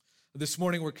This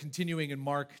morning we're continuing in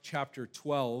Mark chapter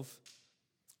 12.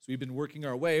 So we've been working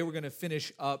our way. We're going to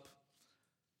finish up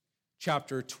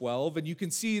chapter 12. And you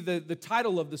can see the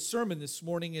title of the sermon this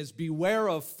morning is Beware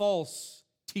of False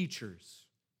Teachers.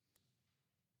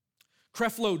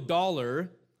 Creflo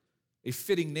Dollar, a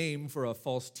fitting name for a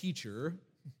false teacher,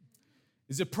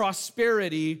 is a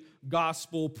prosperity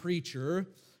gospel preacher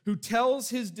who tells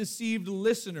his deceived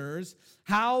listeners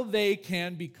how they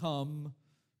can become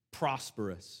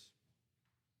prosperous.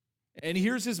 And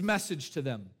here's his message to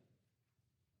them.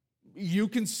 You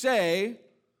can say,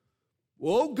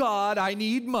 "Oh God, I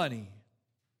need money.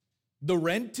 The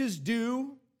rent is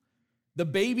due. The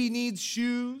baby needs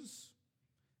shoes.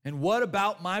 And what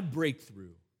about my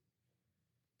breakthrough?"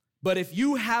 But if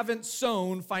you haven't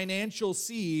sown financial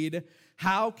seed,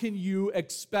 how can you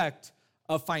expect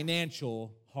a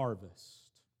financial harvest?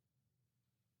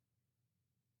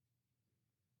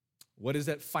 What is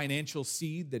that financial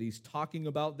seed that he's talking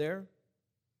about there?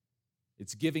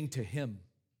 It's giving to him.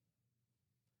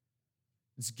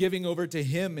 It's giving over to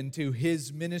him and to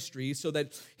his ministry so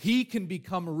that he can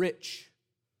become rich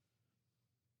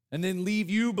and then leave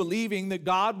you believing that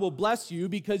God will bless you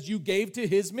because you gave to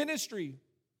his ministry.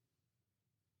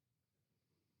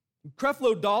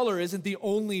 Creflo Dollar isn't the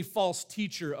only false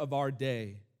teacher of our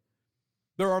day.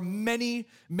 There are many,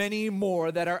 many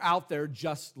more that are out there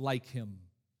just like him.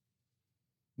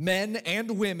 Men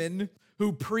and women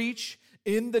who preach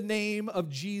in the name of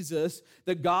Jesus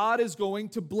that God is going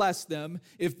to bless them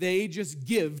if they just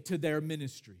give to their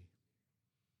ministry.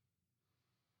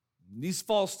 These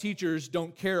false teachers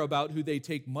don't care about who they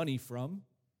take money from.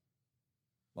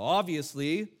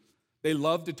 Obviously, they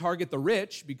love to target the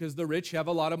rich because the rich have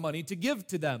a lot of money to give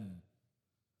to them.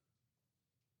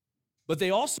 But they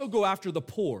also go after the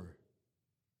poor.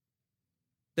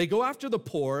 They go after the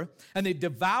poor and they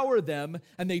devour them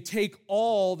and they take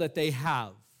all that they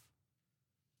have.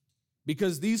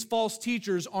 Because these false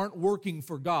teachers aren't working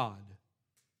for God.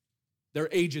 They're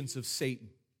agents of Satan.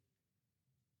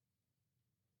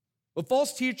 But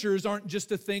false teachers aren't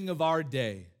just a thing of our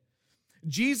day.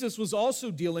 Jesus was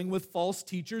also dealing with false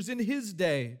teachers in his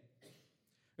day.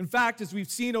 In fact, as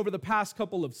we've seen over the past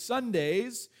couple of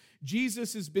Sundays,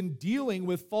 Jesus has been dealing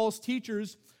with false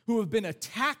teachers who have been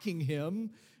attacking him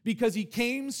because he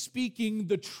came speaking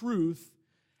the truth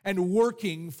and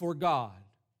working for God.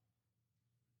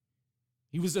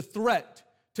 He was a threat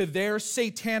to their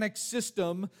satanic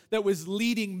system that was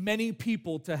leading many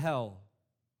people to hell.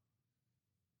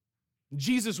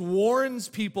 Jesus warns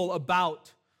people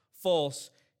about false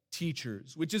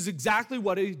teachers, which is exactly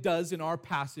what he does in our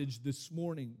passage this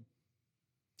morning.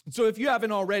 So if you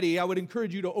haven't already, I would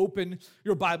encourage you to open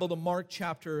your Bible to Mark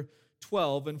chapter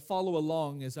 12 and follow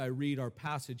along as I read our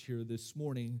passage here this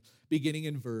morning, beginning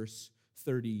in verse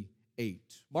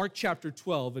 38. Mark chapter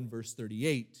 12 and verse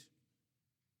 38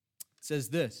 says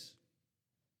this.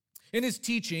 In his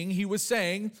teaching, he was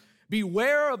saying,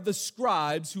 "Beware of the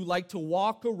scribes who like to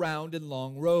walk around in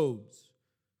long robes,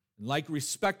 and like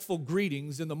respectful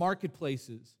greetings in the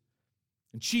marketplaces,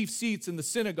 and chief seats in the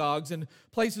synagogues and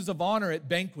places of honor at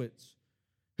banquets,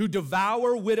 who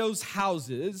devour widows'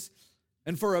 houses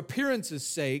and for appearance's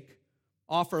sake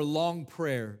offer long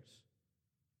prayers.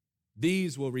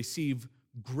 These will receive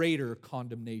greater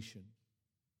condemnation."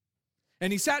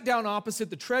 And he sat down opposite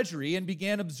the treasury and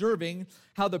began observing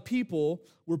how the people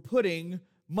were putting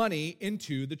money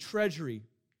into the treasury.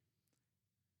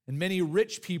 And many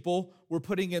rich people were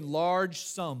putting in large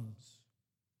sums.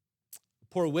 A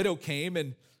poor widow came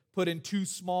and put in 2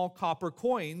 small copper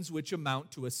coins, which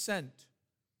amount to a cent.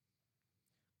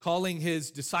 Calling his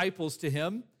disciples to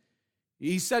him,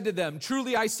 he said to them,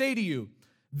 "Truly I say to you,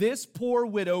 this poor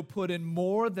widow put in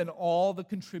more than all the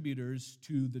contributors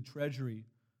to the treasury.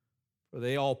 For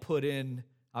they all put in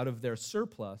out of their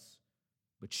surplus,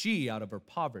 but she out of her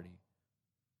poverty.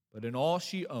 But in all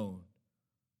she owned,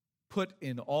 put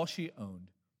in all she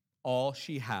owned, all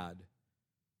she had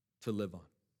to live on."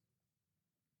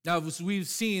 Now, as we've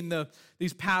seen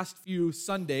these past few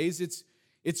Sundays,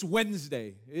 it's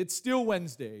Wednesday. It's still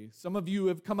Wednesday. Some of you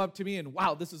have come up to me and,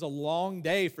 wow, this is a long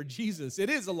day for Jesus. It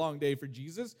is a long day for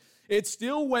Jesus. It's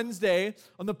still Wednesday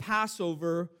on the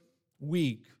Passover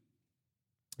week.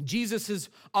 Jesus has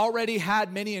already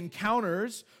had many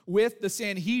encounters with the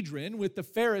Sanhedrin, with the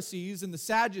Pharisees and the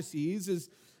Sadducees,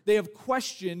 as they have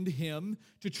questioned him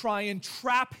to try and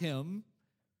trap him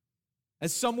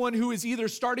as someone who is either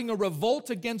starting a revolt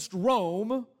against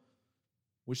Rome,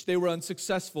 which they were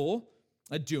unsuccessful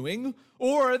at doing,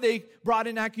 or they brought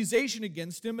an accusation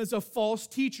against him as a false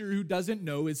teacher who doesn't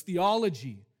know his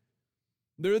theology.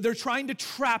 They're trying to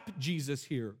trap Jesus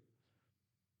here.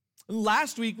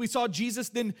 Last week, we saw Jesus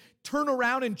then turn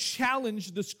around and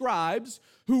challenge the scribes,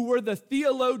 who were the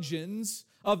theologians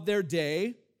of their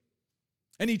day.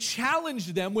 And he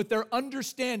challenged them with their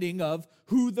understanding of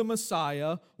who the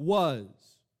Messiah was.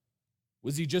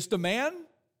 Was he just a man,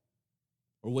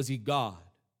 or was he God?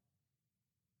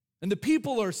 And the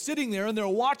people are sitting there and they're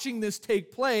watching this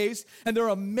take place, and they're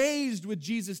amazed with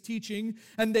Jesus' teaching,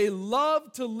 and they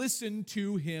love to listen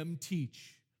to him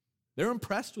teach. They're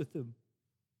impressed with him.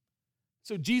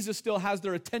 So Jesus still has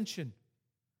their attention.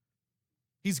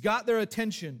 He's got their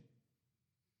attention.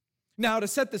 Now, to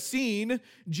set the scene,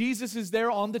 Jesus is there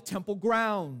on the temple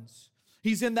grounds.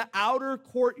 He's in the outer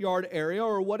courtyard area,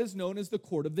 or what is known as the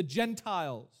court of the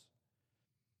Gentiles.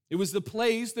 It was the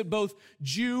place that both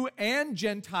Jew and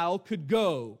Gentile could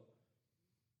go.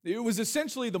 It was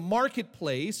essentially the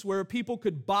marketplace where people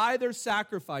could buy their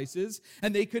sacrifices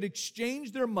and they could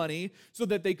exchange their money so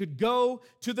that they could go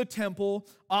to the temple,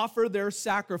 offer their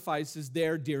sacrifices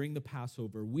there during the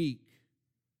Passover week.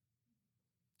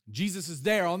 Jesus is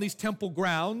there on these temple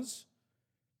grounds,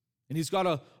 and he's got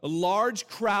a large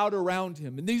crowd around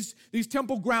him. And these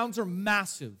temple grounds are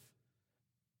massive.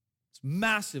 It's a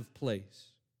massive place.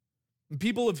 And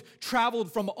people have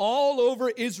traveled from all over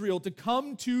Israel to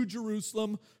come to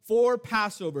Jerusalem for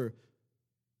Passover.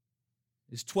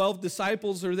 His 12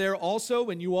 disciples are there also,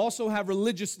 and you also have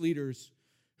religious leaders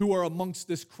who are amongst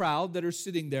this crowd that are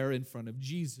sitting there in front of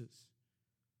Jesus.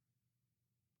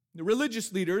 The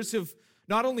religious leaders have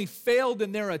not only failed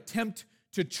in their attempt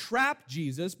to trap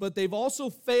Jesus, but they've also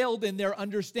failed in their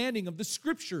understanding of the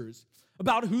scriptures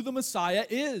about who the Messiah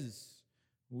is.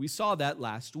 We saw that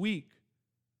last week.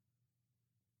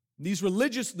 These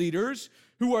religious leaders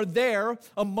who are there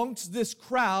amongst this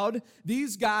crowd,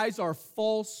 these guys are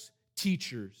false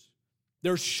teachers.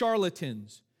 They're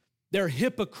charlatans. They're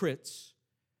hypocrites.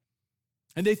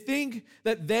 And they think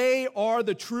that they are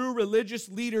the true religious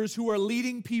leaders who are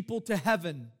leading people to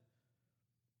heaven.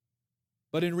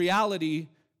 But in reality,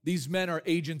 these men are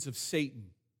agents of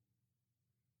Satan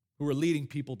who are leading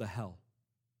people to hell.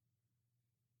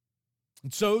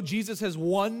 And so Jesus has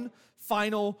one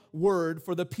final word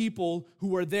for the people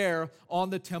who are there on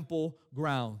the temple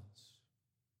grounds.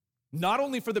 Not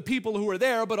only for the people who are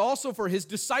there, but also for his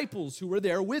disciples who are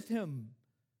there with him.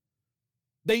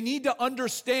 They need to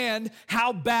understand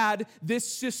how bad this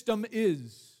system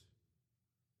is.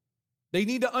 They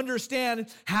need to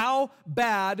understand how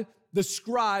bad the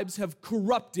scribes have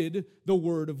corrupted the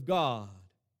word of God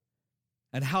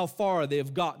and how far they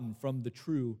have gotten from the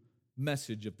true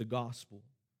message of the gospel.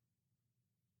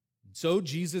 So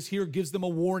Jesus here gives them a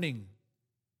warning.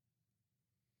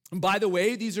 And by the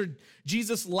way, these are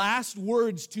Jesus' last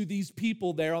words to these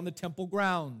people there on the temple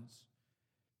grounds.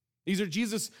 These are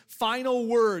Jesus' final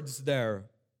words there.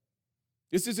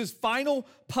 This is his final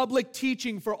public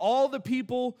teaching for all the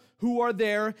people who are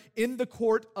there in the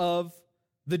court of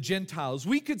the Gentiles.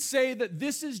 We could say that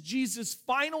this is Jesus'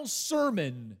 final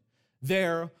sermon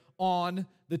there on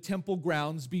the temple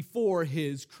grounds before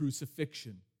his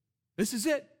crucifixion. This is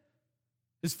it.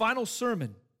 His final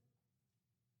sermon.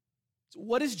 So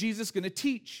what is Jesus going to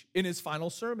teach in his final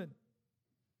sermon?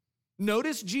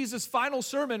 Notice Jesus' final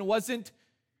sermon wasn't,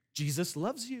 Jesus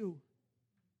loves you.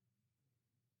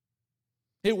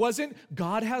 It wasn't,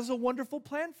 God has a wonderful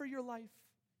plan for your life.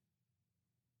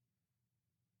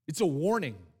 It's a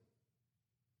warning.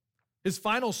 His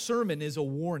final sermon is a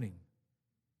warning.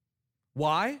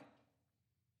 Why?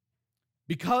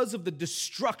 Because of the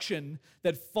destruction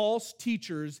that false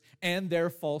teachers and their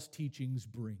false teachings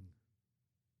bring.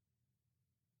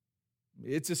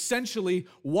 It's essentially,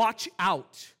 watch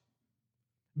out,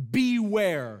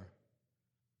 beware.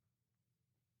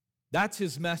 That's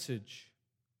his message.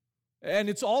 And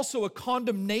it's also a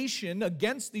condemnation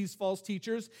against these false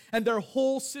teachers and their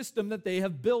whole system that they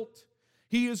have built.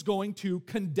 He is going to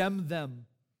condemn them.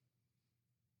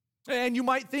 And you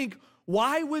might think,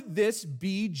 why would this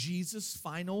be Jesus'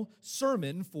 final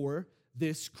sermon for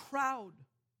this crowd?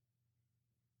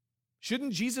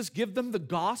 Shouldn't Jesus give them the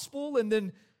gospel and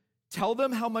then tell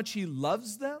them how much he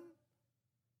loves them?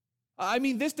 I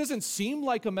mean, this doesn't seem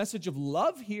like a message of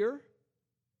love here.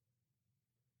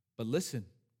 But listen,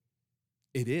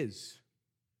 it is.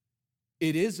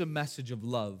 It is a message of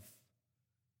love.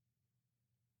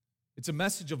 It's a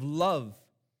message of love,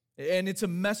 and it's a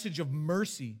message of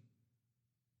mercy.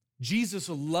 Jesus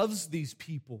loves these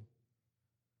people,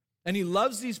 and he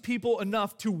loves these people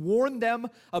enough to warn them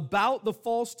about the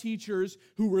false teachers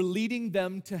who were leading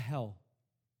them to hell.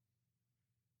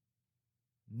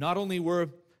 Not only were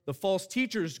the false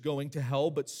teachers going to hell,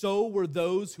 but so were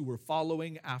those who were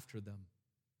following after them.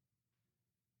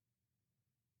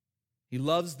 He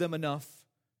loves them enough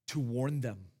to warn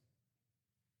them.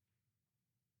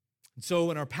 And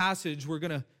so in our passage, we're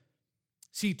going to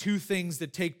see two things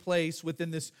that take place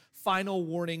within this final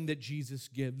warning that Jesus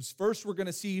gives. First, we're going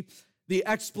to see the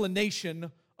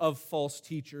explanation of false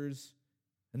teachers.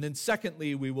 And then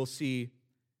secondly, we will see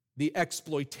the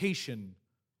exploitation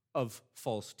of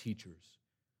false teachers.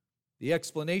 The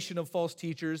explanation of false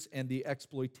teachers and the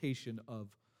exploitation of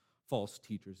false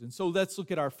teachers. And so let's look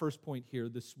at our first point here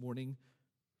this morning,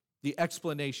 the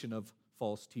explanation of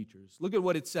false teachers. Look at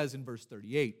what it says in verse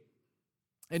 38.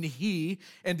 And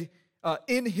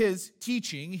in his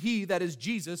teaching, he, that is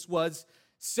Jesus, was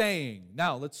saying.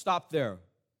 Now, let's stop there.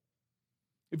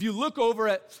 If you look over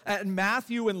at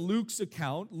Matthew and Luke's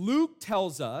account, Luke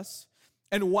tells us,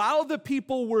 and while the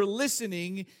people were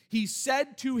listening, he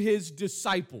said to his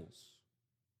disciples.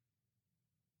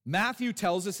 Matthew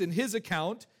tells us in his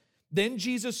account, then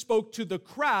Jesus spoke to the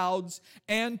crowds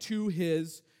and to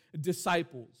his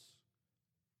disciples.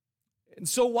 And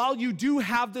so while you do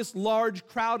have this large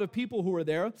crowd of people who are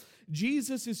there,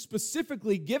 Jesus is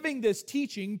specifically giving this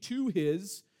teaching to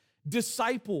his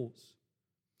disciples.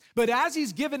 But as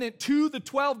he's given it to the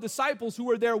 12 disciples who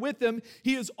are there with him,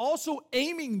 he is also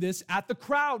aiming this at the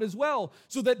crowd as well,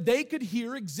 so that they could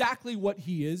hear exactly what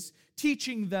he is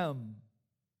teaching them.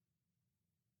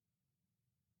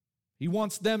 He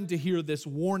wants them to hear this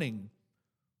warning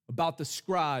about the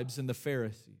scribes and the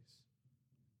Pharisees.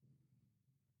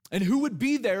 And who would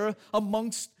be there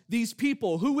amongst these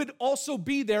people? Who would also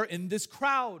be there in this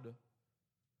crowd?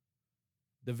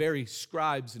 The very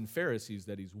scribes and Pharisees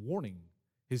that he's warning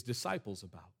his disciples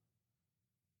about.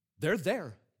 They're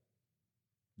there.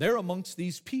 They're amongst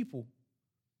these people.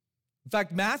 In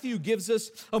fact, Matthew gives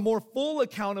us a more full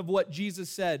account of what Jesus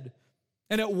said.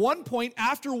 And at one point,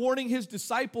 after warning his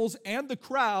disciples and the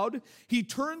crowd, he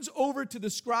turns over to the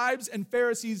scribes and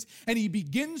Pharisees and he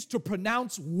begins to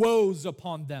pronounce woes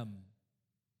upon them.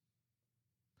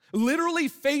 Literally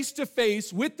face to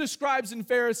face with the scribes and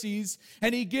Pharisees,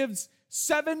 and he gives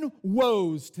 7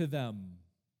 woes to them.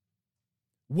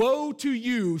 Woe to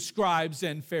you, scribes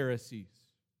and Pharisees.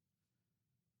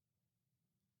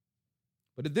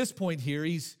 But at this point here,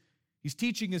 he's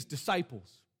teaching his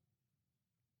disciples.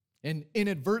 And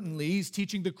inadvertently, he's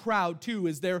teaching the crowd too,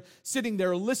 as they're sitting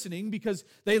there listening, because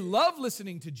they love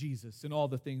listening to Jesus and all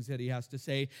the things that he has to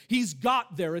say. He's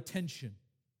got their attention.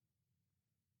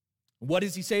 What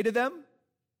does he say to them?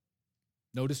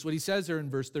 Notice what he says there in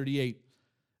verse 38.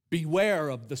 Beware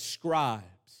of the scribes.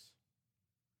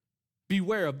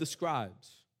 Beware of the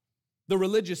scribes, the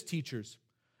religious teachers,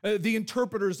 the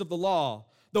interpreters of the law,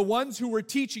 the ones who were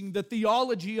teaching the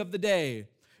theology of the day.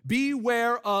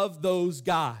 Beware of those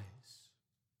guys.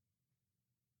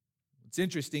 What's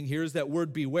interesting here is that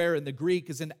word beware in the Greek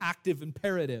is an active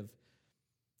imperative,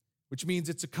 which means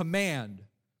it's a command,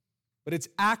 but it's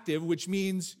active, which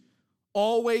means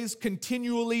always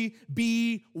continually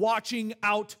be watching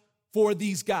out for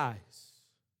these guys.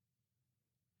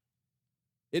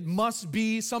 It must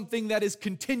be something that is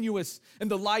continuous in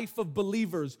the life of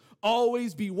believers.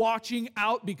 Always be watching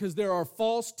out, because there are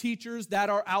false teachers that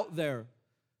are out there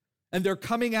and they're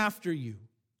coming after you.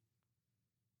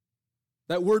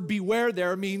 That word beware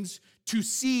there means to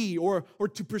see or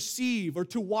to perceive or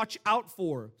to watch out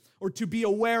for or to be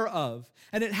aware of.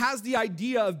 And it has the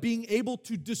idea of being able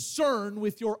to discern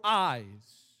with your eyes.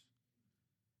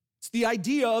 It's the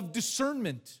idea of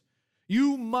discernment.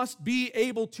 You must be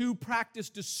able to practice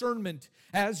discernment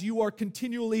as you are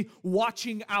continually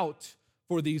watching out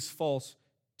for these false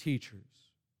teachers.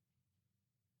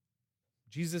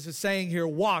 Jesus is saying here,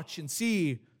 watch and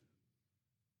see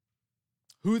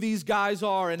who these guys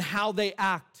are and how they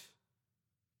act.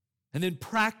 And then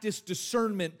practice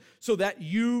discernment so that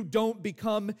you don't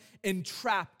become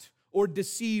entrapped or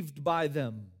deceived by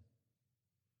them.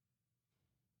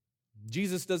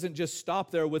 Jesus doesn't just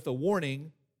stop there with a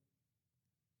warning,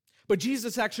 but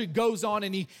Jesus actually goes on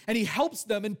and he helps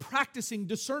them in practicing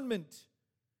discernment.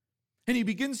 And he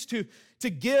begins to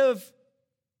give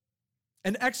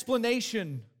an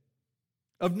explanation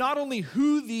of not only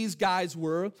who these guys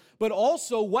were, but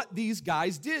also what these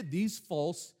guys did, these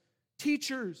false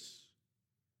teachers.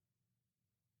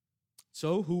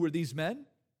 So, who were these men?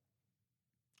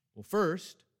 Well,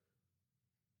 first,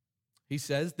 he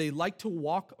says they like to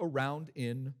walk around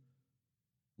in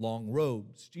long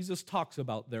robes. Jesus talks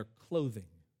about their clothing.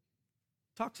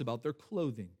 Talks about their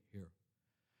clothing here.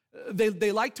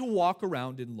 They like to walk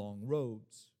around in long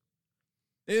robes.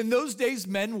 In those days,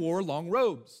 men wore long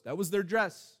robes. That was their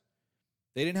dress.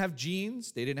 They didn't have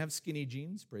jeans. They didn't have skinny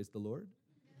jeans. Praise the Lord.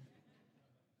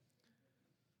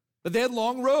 But they had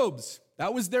long robes.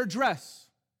 That was their dress.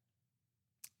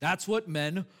 That's what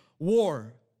men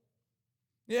wore.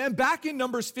 And back in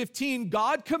Numbers 15,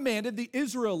 God commanded the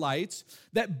Israelites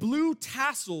that blue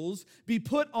tassels be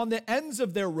put on the ends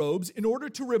of their robes in order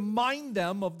to remind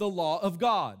them of the law of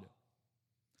God.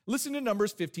 Listen to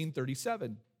Numbers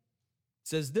 15:37. It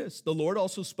says this, "The Lord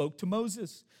also spoke to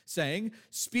Moses, saying,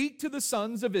 'Speak to the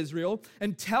sons of Israel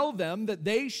and tell them that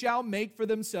they shall make for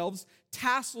themselves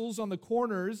tassels on the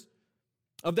corners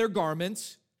of their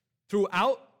garments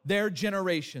throughout their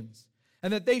generations,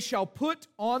 and that they shall put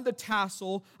on the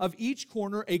tassel of each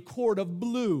corner a cord of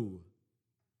blue.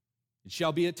 It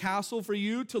shall be a tassel for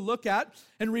you to look at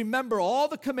and remember all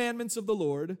the commandments of the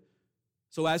Lord,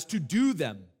 so as to do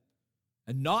them,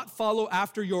 and not follow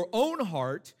after your own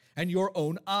heart and your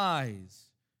own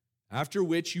eyes, after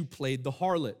which you played the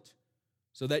harlot,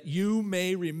 so that you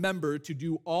may remember to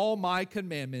do all my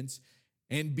commandments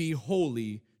and be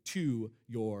holy to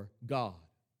your God.'"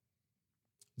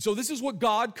 So this is what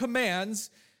God commands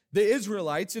the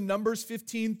Israelites in Numbers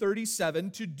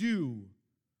 15:37 to do.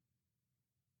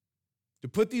 To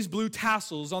put these blue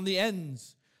tassels on the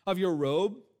ends of your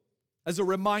robe as a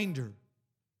reminder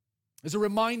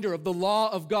of the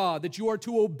law of God, that you are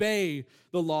to obey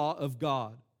the law of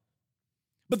God.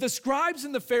 But the scribes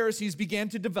and the Pharisees began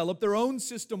to develop their own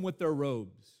system with their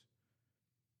robes.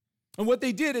 And what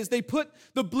they did is they put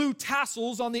the blue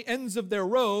tassels on the ends of their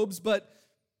robes, but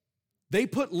they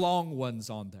put long ones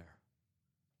on there.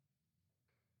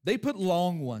 They put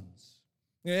long ones.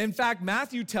 In fact,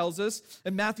 Matthew tells us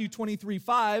in Matthew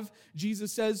 23:5,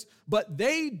 Jesus says, "But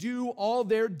they do all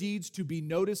their deeds to be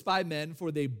noticed by men,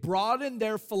 for they broaden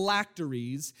their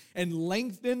phylacteries and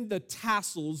lengthen the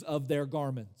tassels of their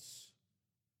garments."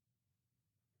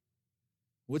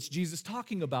 What's Jesus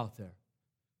talking about there?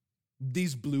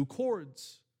 These blue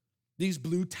cords. These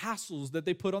blue tassels that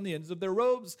they put on the ends of their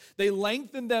robes. They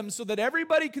lengthen them so that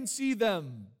everybody can see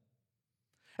them.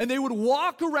 And they would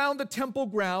walk around the temple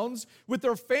grounds with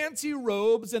their fancy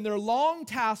robes and their long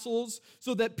tassels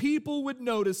so that people would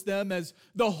notice them as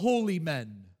the holy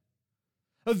men,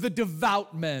 the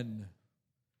devout men.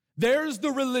 There's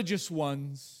the religious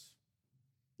ones.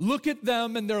 Look at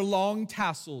them and their long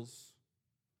tassels.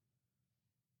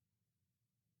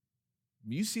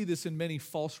 You see this in many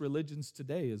false religions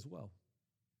today as well.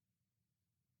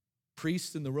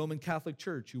 Priests in the Roman Catholic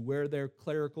Church who wear their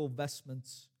clerical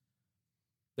vestments,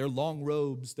 their long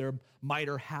robes, their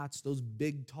mitre hats, those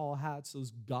big tall hats,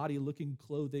 those gaudy looking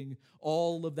clothing,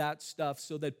 all of that stuff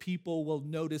so that people will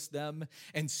notice them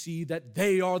and see that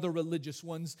they are the religious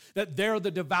ones, that they're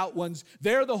the devout ones,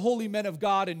 they're the holy men of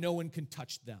God, and no one can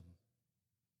touch them.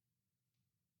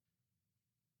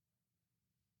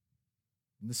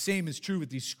 And the same is true with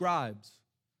these scribes.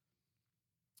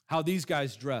 How these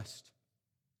guys dressed.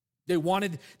 They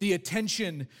wanted the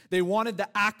attention, they wanted the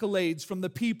accolades from the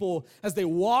people as they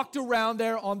walked around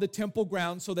there on the temple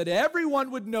grounds so that everyone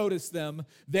would notice them.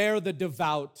 They're the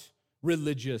devout,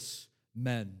 religious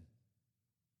men.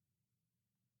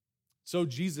 So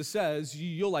Jesus says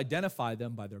you'll identify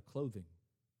them by their clothing.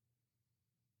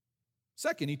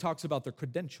 Second, he talks about their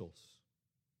credentials.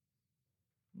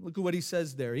 Look at what he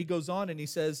says there. He goes on and he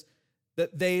says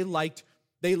that they like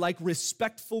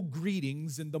respectful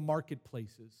greetings in the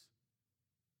marketplaces.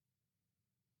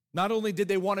 Not only did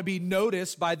they want to be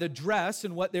noticed by the dress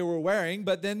and what they were wearing,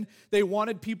 but then they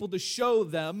wanted people to show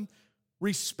them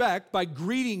respect by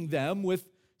greeting them with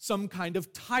some kind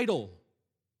of title.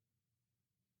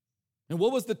 And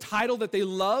what was the title that they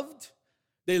loved?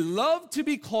 They loved to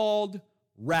be called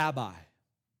rabbi.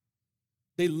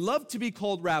 They loved to be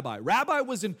called rabbi. Rabbi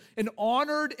was an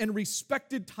honored and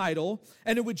respected title,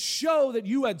 and it would show that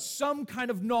you had some kind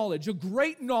of knowledge, a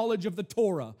great knowledge of the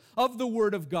Torah, of the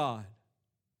Word of God.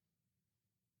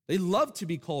 They loved to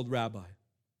be called rabbi.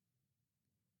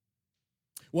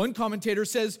 One commentator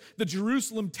says the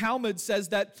Jerusalem Talmud says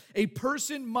that a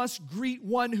person must greet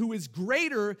one who is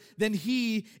greater than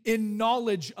he in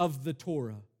knowledge of the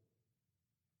Torah.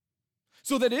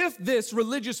 So that if this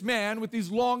religious man with these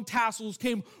long tassels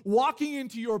came walking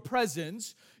into your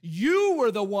presence, you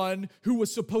were the one who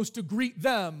was supposed to greet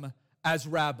them as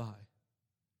rabbi.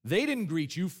 They didn't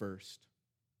greet you first.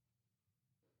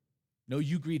 No,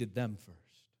 you greeted them first.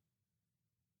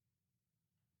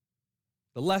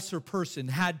 The lesser person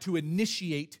had to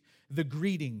initiate the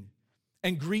greeting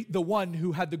and greet the one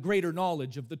who had the greater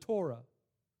knowledge of the Torah.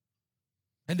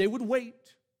 And they would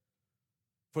wait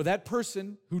for that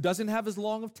person who doesn't have as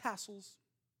long of tassels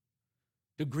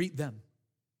to greet them.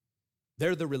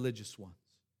 They're the religious ones.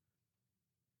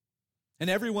 And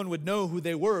everyone would know who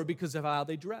they were because of how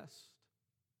they dressed.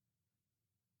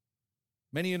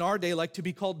 Many in our day like to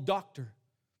be called doctor.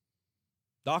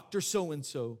 Dr.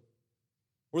 So-and-so.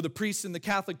 Or the priest in the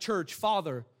Catholic Church,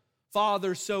 Father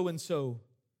so-and-so.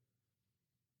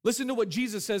 Listen to what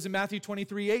Jesus says in Matthew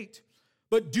 23:8.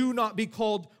 But do not be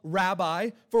called rabbi,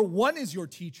 for one is your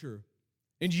teacher,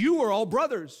 and you are all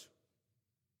brothers.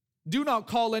 Do not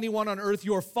call anyone on earth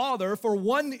your father, for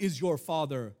one is your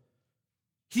Father,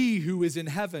 he who is in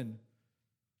heaven.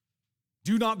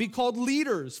 Do not be called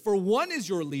leaders, for one is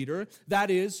your leader, that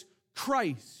is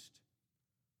Christ.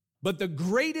 But the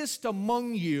greatest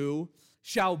among you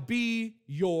shall be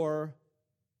your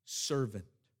servant.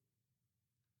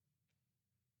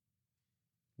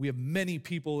 We have many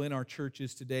people in our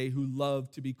churches today who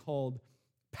love to be called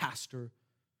pastor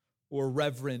or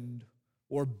reverend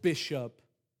or bishop.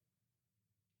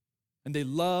 And they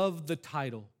love the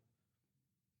title.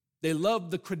 They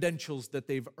love the credentials that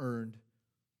they've earned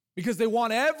because they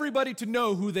want everybody to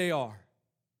know who they are.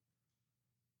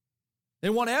 They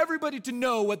want everybody to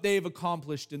know what they've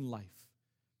accomplished in life,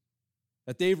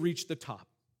 that they've reached the top.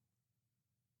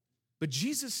 But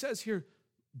Jesus says here,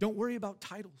 don't worry about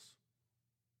titles.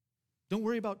 Don't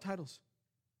worry about titles.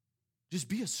 Just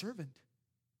be a servant.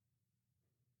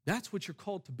 That's what you're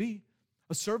called to be,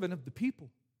 a servant of the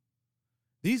people.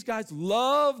 These guys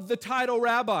love the title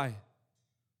rabbi.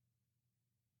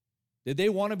 Did they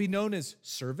want to be known as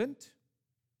servant?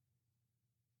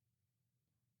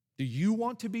 Do you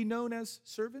want to be known as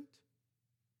servant?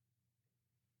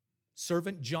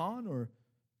 Servant John or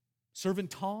Servant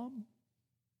Tom?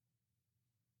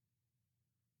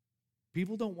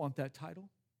 People don't want that title.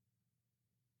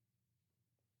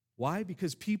 Why?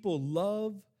 Because people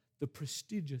love the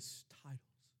prestigious titles.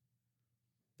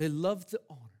 They love the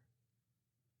honor.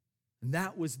 And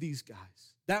that was these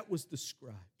guys. That was the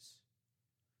scribes.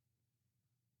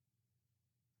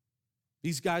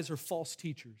 These guys are false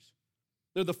teachers.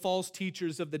 They're the false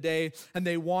teachers of the day, and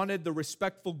they wanted the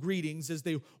respectful greetings as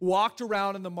they walked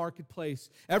around in the marketplace.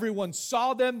 Everyone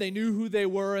saw them, they knew who they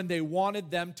were, and they wanted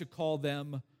them to call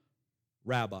them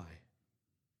rabbi.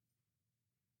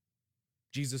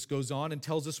 Jesus goes on and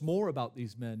tells us more about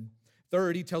these men.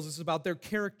 Third, he tells us about their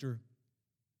character.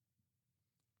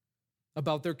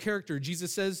 About their character.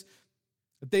 Jesus says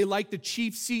that they like the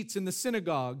chief seats in the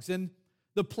synagogues and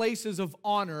the places of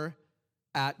honor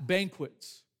at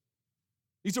banquets.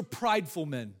 These are prideful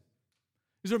men.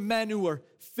 These are men who are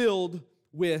filled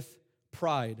with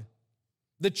pride.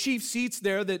 The chief seats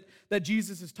there that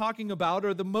Jesus is talking about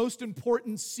are the most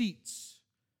important seats.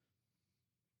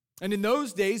 And in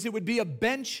those days, it would be a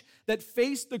bench that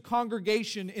faced the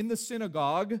congregation in the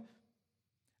synagogue,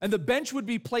 and the bench would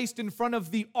be placed in front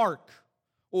of the ark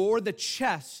or the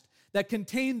chest that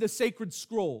contained the sacred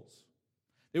scrolls.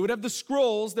 They would have the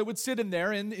scrolls that would sit in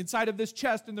there inside of this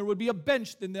chest, and there would be a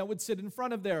bench then that would sit in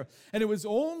front of there. And it was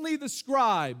only the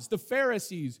scribes, the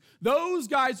Pharisees, those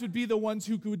guys would be the ones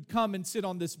who could come and sit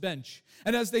on this bench.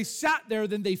 And as they sat there,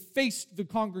 then they faced the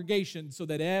congregation so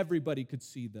that everybody could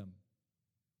see them.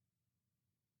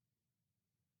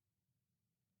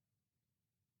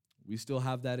 We still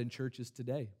have that in churches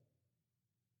today.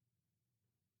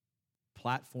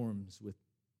 Platforms with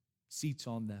seats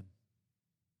on them,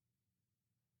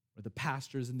 where the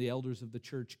pastors and the elders of the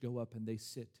church go up and they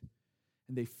sit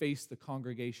and they face the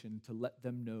congregation to let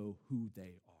them know who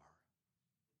they are.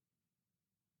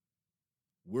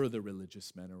 We're the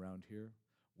religious men around here.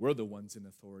 We're the ones in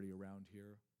authority around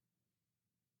here.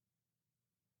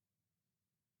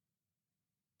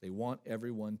 They want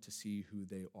everyone to see who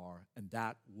they are, and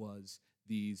that was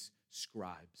these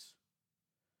scribes.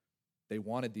 They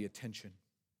wanted the attention.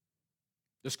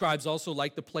 The scribes also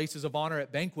liked the places of honor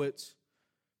at banquets.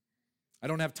 I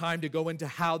don't have time to go into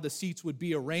how the seats would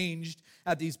be arranged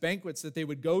at these banquets that they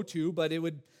would go to, but it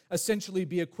would essentially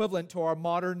be equivalent to our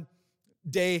modern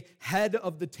day head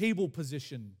of the table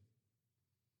position.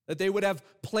 That they would have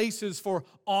places for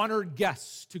honored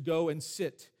guests to go and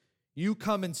sit. You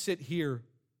come and sit here.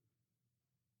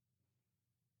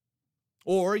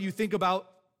 Or you think about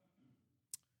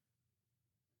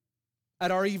at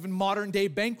our even modern day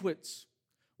banquets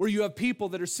where you have people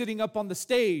that are sitting up on the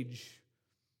stage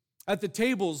at the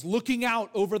tables looking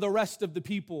out over the rest of the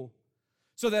people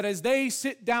so that as they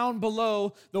sit down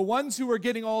below, the ones who are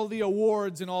getting all the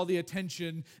awards and all the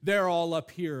attention, they're all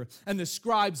up here. And the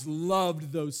scribes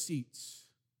loved those seats.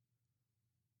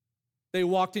 They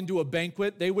walked into a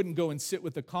banquet, they wouldn't go and sit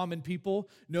with the common people.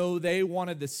 No, they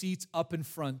wanted the seats up in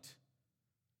front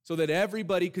so that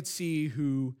everybody could see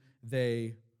who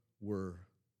they were.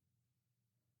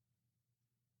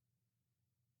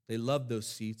 They loved those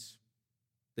seats.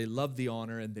 They loved the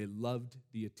honor, and they loved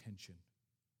the attention.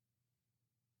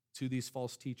 It's who these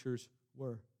false teachers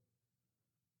were.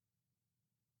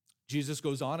 Jesus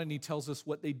goes on and he tells us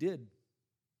what they did.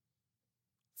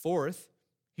 Fourth,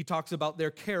 he talks about their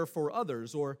care for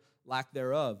others or lack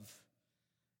thereof.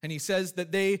 And he says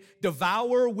that they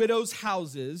devour widows'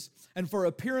 houses and for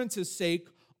appearance's sake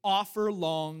offer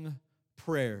long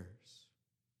prayers.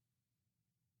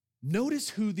 Notice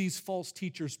who these false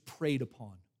teachers preyed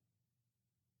upon.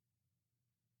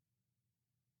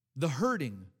 The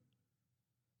hurting,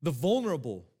 the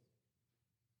vulnerable,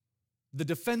 the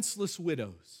defenseless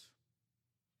widows.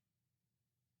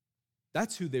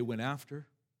 That's who they went after.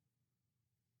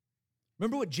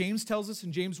 Remember what James tells us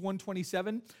in James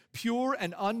 1:27? Pure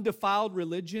and undefiled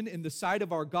religion in the sight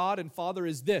of our God and Father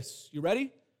is this. You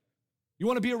ready? You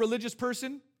want to be a religious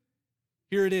person?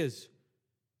 Here it is.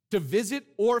 To visit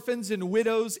orphans and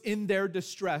widows in their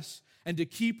distress and to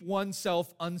keep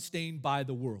oneself unstained by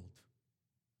the world.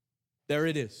 There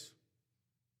it is.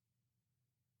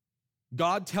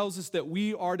 God tells us that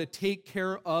we are to take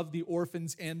care of the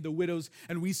orphans and the widows.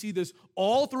 And we see this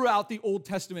all throughout the Old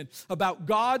Testament about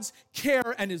God's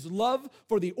care and his love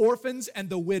for the orphans and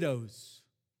the widows.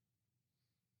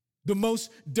 The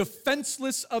most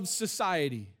defenseless of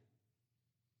society.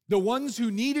 The ones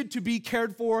who needed to be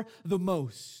cared for the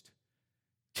most.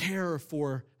 Care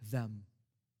for them.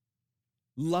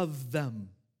 Love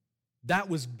them. That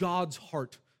was God's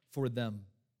heart for them.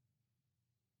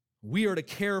 We are to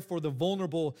care for the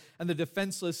vulnerable and the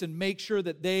defenseless and make sure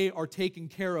that they are taken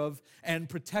care of and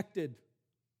protected.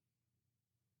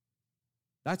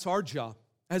 That's our job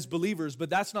as believers, but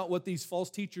that's not what these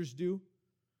false teachers do.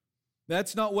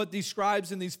 That's not what these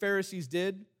scribes and these Pharisees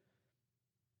did.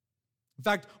 In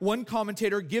fact, one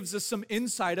commentator gives us some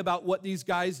insight about what these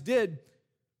guys did.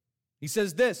 He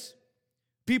says this,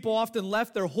 people often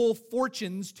left their whole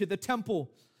fortunes to the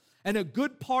temple, and a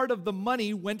good part of the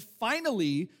money went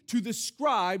finally to the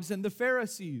scribes and the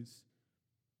Pharisees.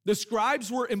 The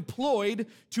scribes were employed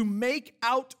to make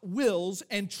out wills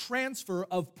and transfer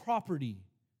of property.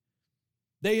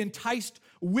 They enticed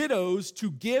widows to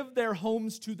give their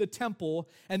homes to the temple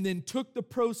and then took the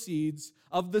proceeds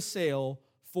of the sale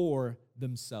for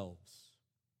themselves.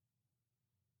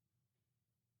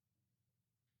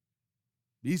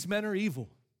 These men are evil.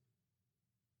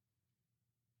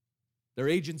 They're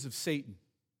agents of Satan.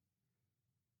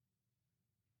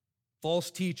 False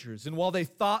teachers. And while they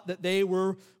thought that they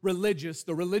were religious,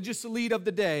 the religious elite of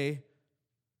the day,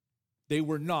 they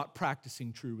were not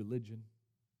practicing true religion.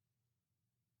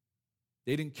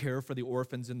 They didn't care for the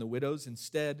orphans and the widows.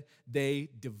 Instead, they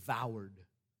devoured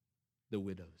the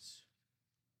widows.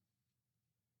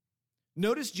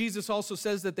 Notice Jesus also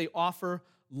says that they offer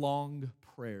long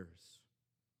prayers.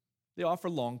 They offer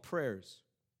long prayers.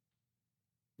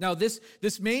 Now, this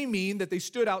may mean that they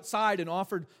stood outside and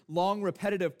offered long,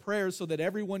 repetitive prayers so that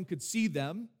everyone could see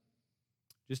them,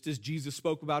 just as Jesus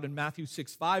spoke about in Matthew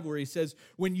 6:5, where he says,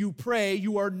 when you pray,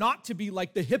 you are not to be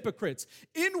like the hypocrites,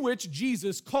 in which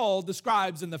Jesus called the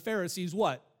scribes and the Pharisees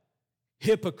what?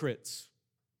 Hypocrites.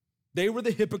 They were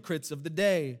the hypocrites of the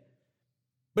day.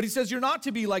 But he says, you're not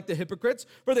to be like the hypocrites,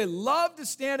 for they love to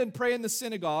stand and pray in the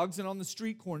synagogues and on the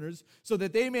street corners so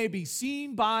that they may be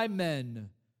seen by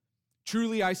men.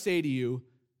 Truly I say to you,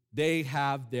 they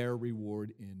have their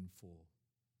reward in full.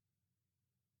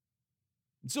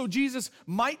 And so Jesus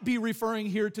might be referring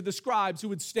here to the scribes who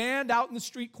would stand out in the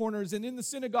street corners and in the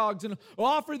synagogues and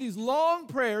offer these long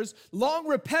prayers, long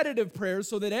repetitive prayers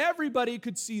so that everybody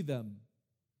could see them.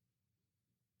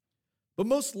 But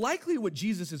most likely what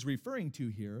Jesus is referring to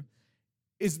here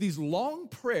is these long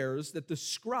prayers that the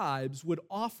scribes would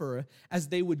offer as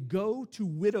they would go to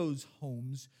widows'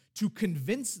 homes to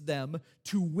convince them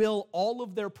to will all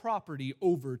of their property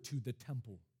over to the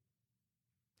temple.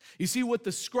 You see, what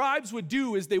the scribes would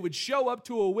do is they would show up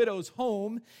to a widow's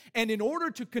home, and in order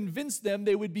to convince them,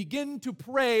 they would begin to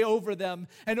pray over them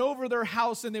and over their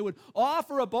house, and they would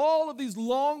offer up all of these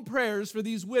long prayers for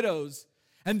these widows.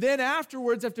 And then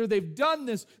afterwards, after they've done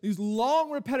this, these long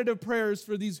repetitive prayers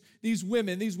for these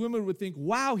women would think,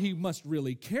 wow, he must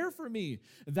really care for me.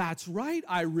 That's right,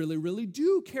 I really, really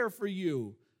do care for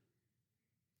you.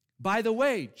 By the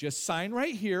way, just sign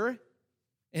right here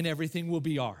and everything will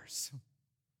be ours.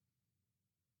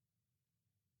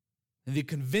 And they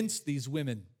convinced these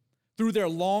women through their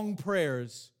long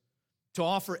prayers to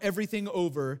offer everything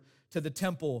over to the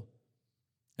temple.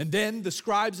 And then the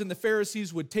scribes and the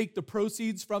Pharisees would take the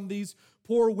proceeds from these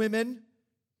poor women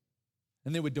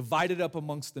and they would divide it up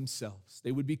amongst themselves.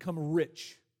 They would become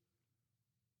rich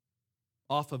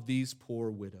off of these poor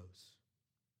widows.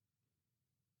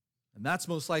 And that's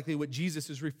most likely what Jesus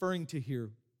is referring to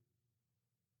here.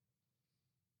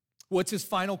 What's his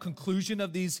final conclusion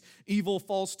of these evil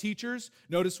false teachers?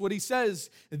 Notice what he says.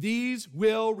 These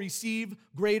will receive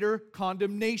greater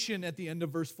condemnation at the end of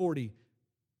verse 40.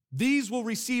 These will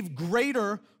receive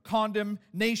greater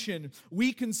condemnation.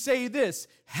 We can say this,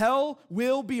 hell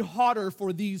will be hotter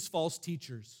for these false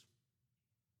teachers.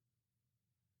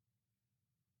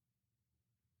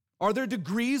 Are there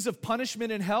degrees of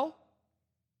punishment in hell?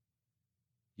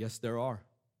 Yes, there are.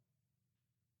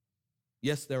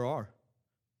 Yes, there are.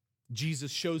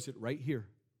 Jesus shows it right here.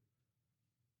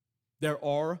 There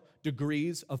are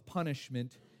degrees of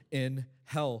punishment in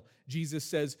hell. Jesus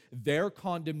says their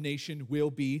condemnation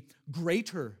will be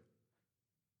greater.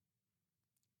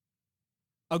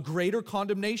 A greater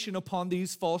condemnation upon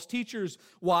these false teachers.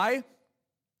 Why?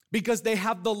 Because they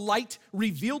have the light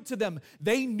revealed to them.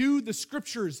 They knew the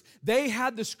scriptures. They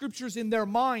had the scriptures in their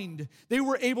mind. They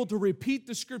were able to repeat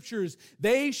the scriptures.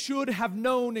 They should have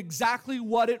known exactly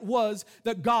what it was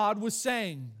that God was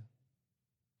saying.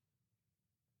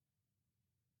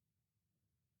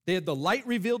 They had the light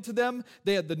revealed to them.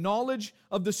 They had the knowledge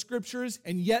of the scriptures,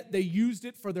 and yet they used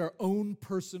it for their own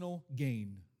personal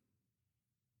gain.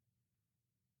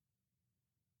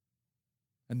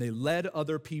 And they led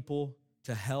other people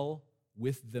to hell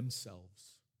with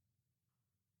themselves.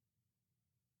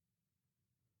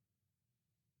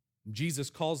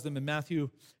 Jesus calls them in Matthew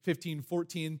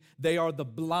 15:14, they are the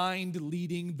blind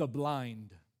leading the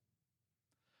blind.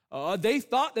 They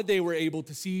thought that they were able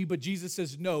to see, but Jesus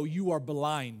says, no, you are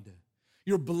blind.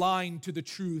 You're blind to the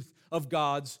truth of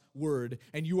God's word,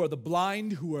 and you are the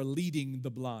blind who are leading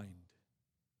the blind.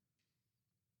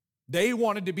 They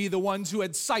wanted to be the ones who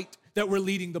had sight that were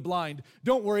leading the blind.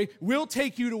 Don't worry, we'll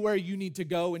take you to where you need to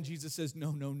go. And Jesus says,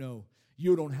 no, no, no.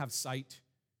 You don't have sight.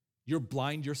 You're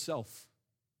blind yourself.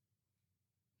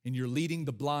 And you're leading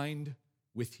the blind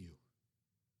with you.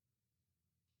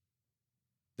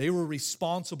 They were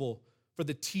responsible for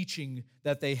the teaching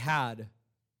that they had.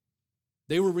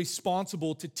 They were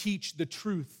responsible to teach the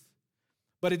truth.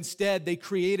 But instead, they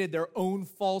created their own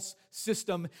false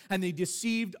system and they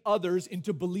deceived others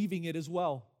into believing it as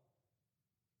well.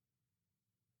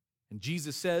 And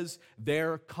Jesus says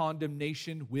their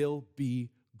condemnation will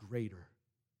be greater.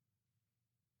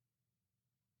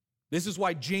 This is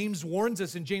why James warns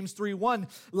us in James 3:1,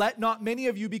 let not many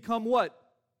of you become what?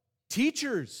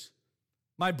 Teachers,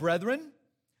 my brethren,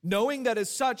 knowing that as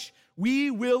such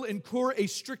we will incur a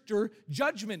stricter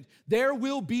judgment. There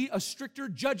will be a stricter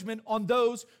judgment on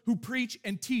those who preach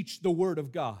and teach the word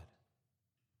of God.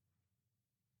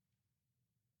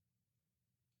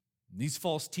 These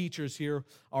false teachers here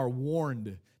are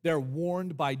warned. They're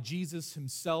warned by Jesus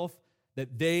himself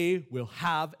that they will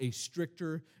have a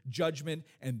stricter judgment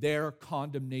and their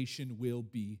condemnation will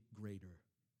be greater.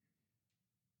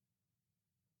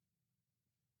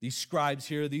 These scribes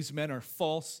here, these men are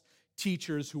false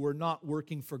teachers who are not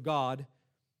working for God.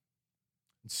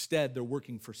 Instead, they're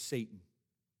working for Satan.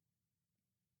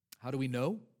 How do we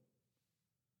know?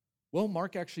 Well,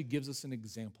 Mark actually gives us an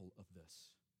example of this,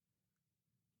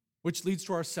 which leads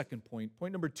to our second point.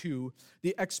 Point number 2,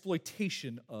 the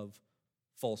exploitation of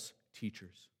false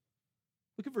teachers.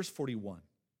 Look at verse 41.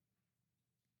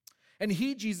 And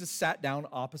he, Jesus, sat down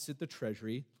opposite the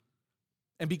treasury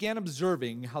and began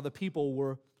observing how the people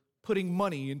were putting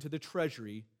money into the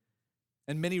treasury,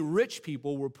 and many rich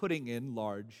people were putting in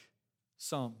large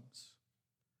sums.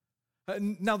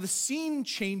 Now the scene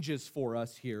changes for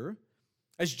us here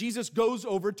as Jesus goes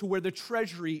over to where the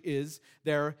treasury is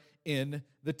there in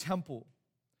the temple.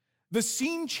 The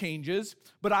scene changes,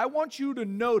 but I want you to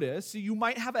notice, you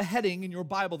might have a heading in your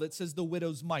Bible that says the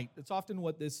widow's mite. That's often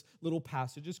what this little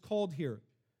passage is called here.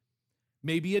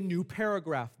 Maybe a new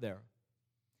paragraph there.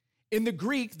 In the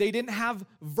Greek, they didn't have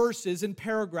verses and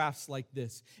paragraphs like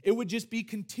this. It would just be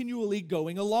continually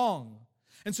going along.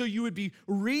 And so you would be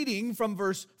reading from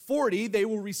verse 40, they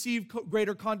will receive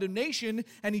greater condemnation,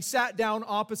 and he sat down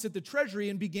opposite the treasury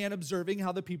and began observing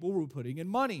how the people were putting in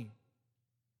money.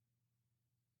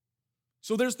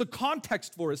 So there's the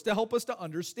context for us to help us to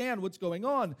understand what's going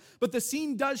on. But the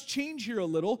scene does change here a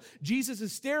little. Jesus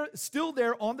is still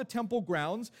there on the temple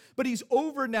grounds, but he's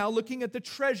over now looking at the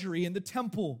treasury in the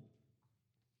temple.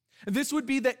 And this would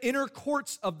be the inner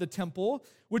courts of the temple,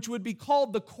 which would be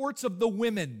called the courts of the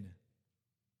women.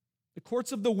 The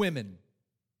courts of the women.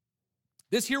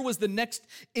 This here was the next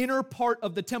inner part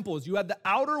of the temple. You had the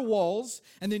outer walls,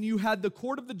 and then you had the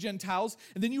court of the Gentiles,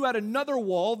 and then you had another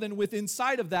wall then within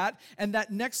inside of that, and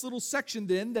that next little section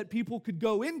then that people could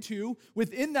go into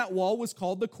within that wall was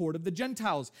called the court of the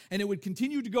Gentiles. And it would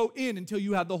continue to go in until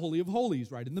you had the Holy of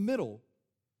Holies right in the middle.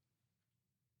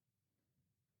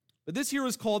 But this here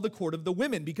is called the court of the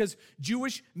women because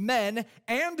Jewish men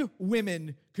and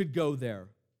women could go there.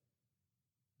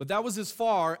 But that was as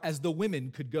far as the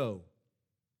women could go.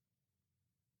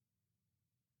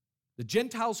 The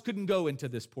Gentiles couldn't go into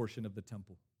this portion of the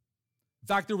temple. In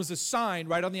fact, there was a sign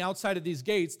right on the outside of these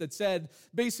gates that said,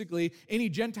 basically, any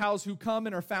Gentiles who come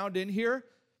and are found in here,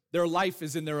 their life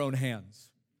is in their own hands.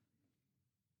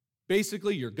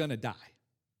 Basically, you're going to die.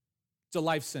 It's a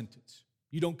life sentence.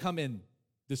 You don't come in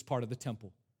this part of the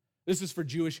temple. This is for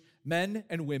Jewish men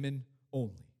and women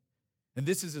only. And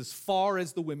this is as far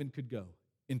as the women could go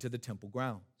into the temple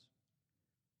grounds.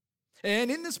 And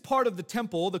in this part of the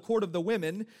temple, the court of the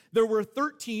women, there were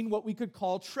 13 what we could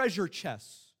call treasure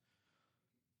chests.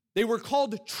 They were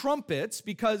called trumpets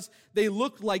because they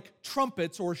looked like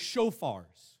trumpets or shofars.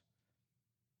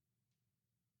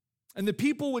 And the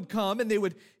people would come and they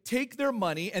would take their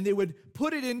money and they would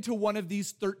put it into one of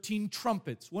these 13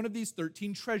 trumpets, one of these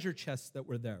 13 treasure chests that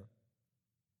were there.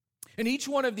 And each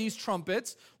one of these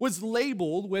trumpets was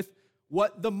labeled with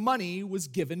what the money was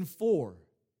given for.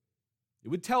 It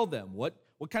would tell them what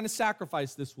kind of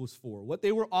sacrifice this was for, what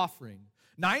they were offering.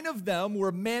 9 of them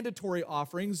were mandatory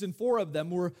offerings, and 4 of them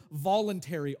were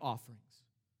voluntary offerings.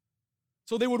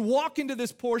 So they would walk into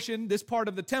this portion, this part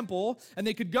of the temple, and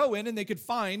they could go in and they could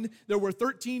find there were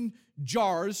 13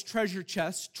 jars, treasure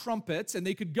chests, trumpets, and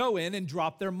they could go in and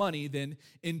drop their money then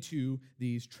into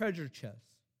these treasure chests.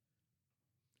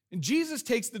 And Jesus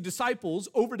takes the disciples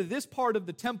over to this part of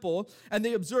the temple, and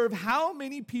they observe how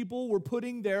many people were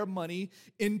putting their money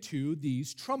into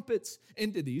these trumpets,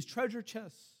 into these treasure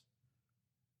chests.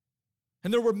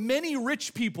 And there were many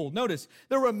rich people, notice,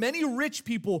 there were many rich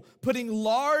people putting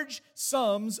large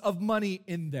sums of money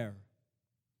in there.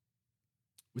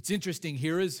 What's interesting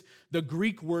here is the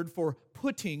Greek word for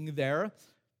putting there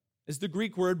is the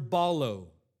Greek word balo,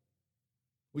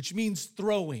 which means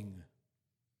throwing.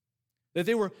 That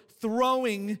they were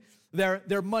throwing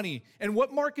their money. And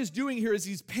what Mark is doing here is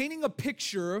he's painting a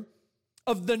picture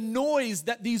of the noise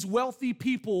that these wealthy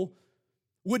people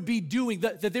would be doing,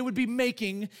 that they would be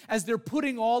making as they're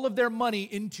putting all of their money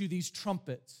into these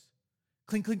trumpets.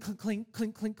 Clink, clink, clink, clink,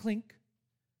 clink, clink, clink.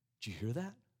 Did you hear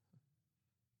that?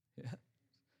 Yeah,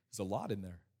 there's a lot in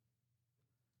there.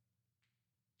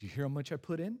 Do you hear how much I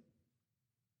put in?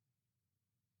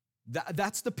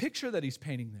 That's the picture that he's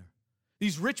painting there.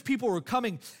 These rich people were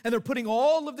coming and they're putting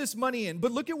all of this money in.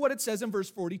 But look at what it says in verse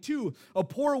 42. A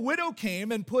poor widow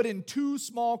came and put in 2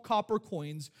 small copper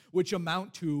coins, which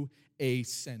amount to a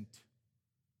cent.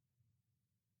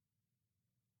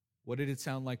 What did it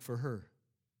sound like for her?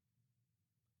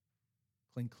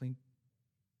 Clink, clink.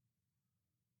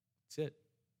 That's it.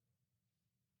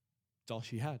 That's all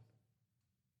she had.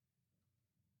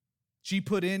 She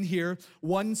put in here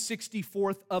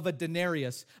 1/64 of a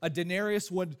denarius. A denarius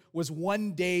was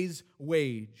 1 day's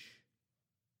wage.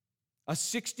 A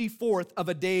 64th of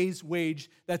a day's wage.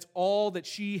 That's all that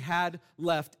she had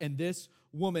left. And this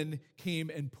woman came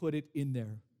and put it in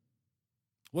there.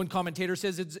 One commentator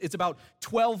says it's about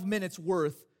 12 minutes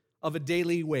worth of a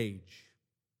daily wage.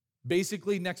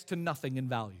 Basically next to nothing in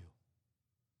value.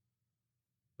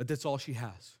 But that's all she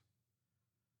has.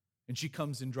 And she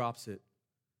comes and drops it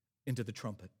into the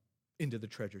trumpet, into the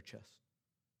treasure chest.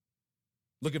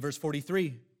 Look at verse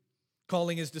 43.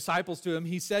 Calling his disciples to him,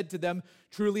 he said to them,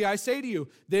 "Truly I say to you,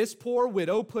 this poor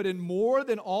widow put in more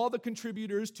than all the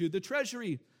contributors to the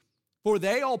treasury. For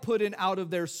they all put in out of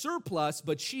their surplus,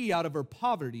 but she out of her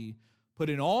poverty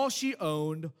put in all she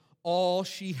owned, all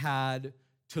she had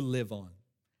to live on."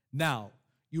 Now,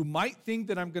 you might think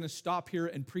that I'm going to stop here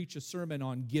and preach a sermon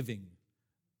on giving,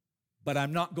 but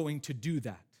I'm not going to do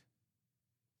that.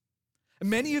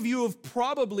 Many of you have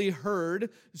probably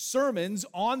heard sermons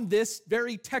on this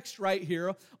very text right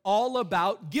here, all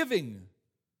about giving.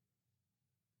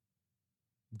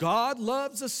 God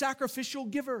loves a sacrificial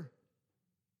giver.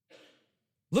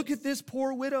 Look at this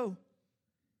poor widow.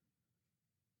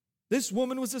 This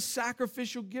woman was a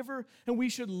sacrificial giver, and we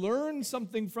should learn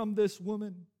something from this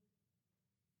woman.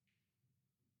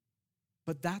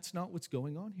 But that's not what's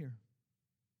going on here.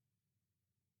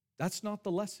 That's not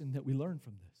the lesson that we learn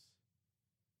from this.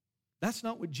 That's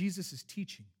not what Jesus is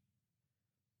teaching.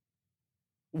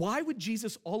 Why would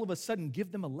Jesus all of a sudden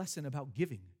give them a lesson about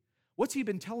giving? What's he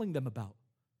been telling them about?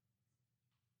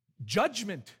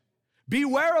 Judgment.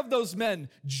 Beware of those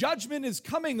men. Judgment is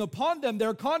coming upon them.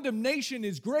 Their condemnation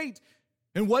is great.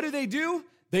 And what do?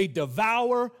 They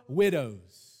devour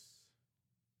widows.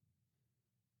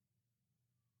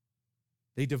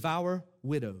 They devour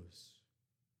widows.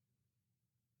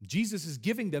 Jesus is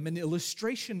giving them an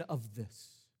illustration of this.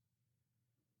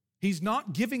 He's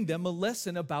not giving them a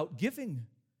lesson about giving.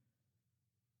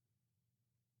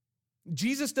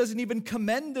 Jesus doesn't even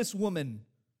commend this woman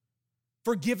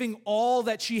for giving all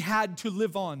that she had to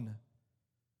live on.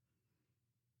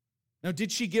 Now,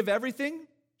 did she give everything?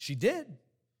 She did.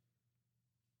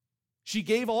 She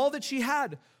gave all that she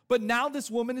had, but now this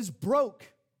woman is broke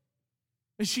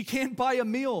and she can't buy a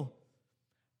meal.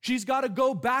 She's got to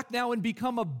go back now and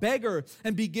become a beggar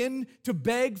and begin to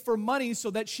beg for money so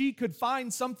that she could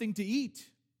find something to eat.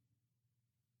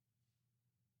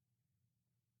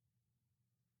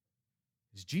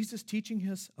 Is Jesus teaching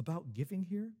us about giving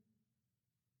here?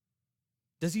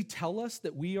 Does he tell us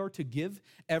that we are to give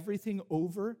everything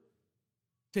over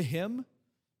to him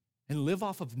and live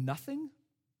off of nothing?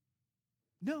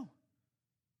 No.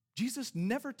 Jesus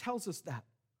never tells us that.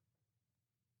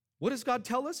 What does God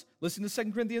tell us? Listen to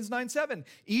 2 Corinthians 9:7.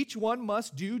 Each one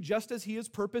must do just as he has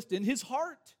purposed in his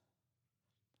heart,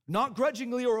 not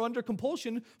grudgingly or under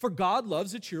compulsion, for God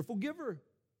loves a cheerful giver.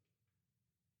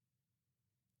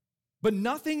 But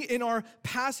nothing in our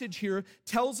passage here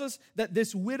tells us that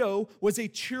this widow was a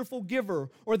cheerful giver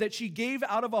or that she gave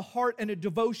out of a heart and a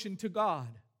devotion to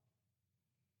God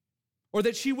or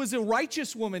that she was a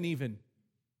righteous woman even.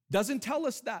 Doesn't tell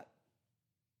us that.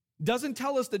 Doesn't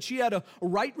tell us that she had a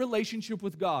right relationship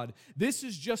with God. This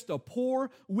is just a poor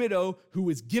widow who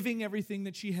was giving everything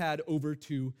that she had over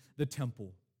to the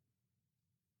temple.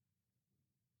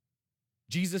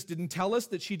 Jesus didn't tell us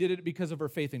that she did it because of her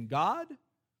faith in God,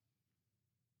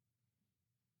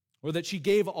 or that she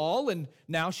gave all and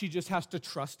now she just has to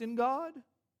trust in God.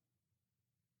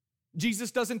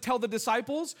 Jesus doesn't tell the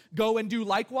disciples, go and do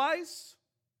likewise.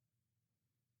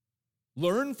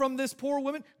 Learn from this poor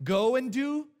woman, go and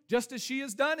do just as she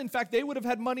has done. In fact, they would have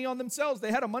had money on themselves.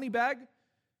 They had a money bag.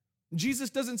 Jesus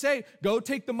doesn't say, go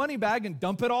take the money bag and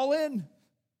dump it all in.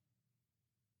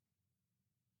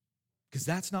 Because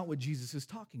that's not what Jesus is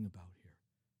talking about here.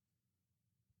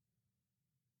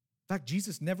 In fact,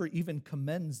 Jesus never even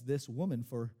commends this woman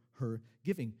for her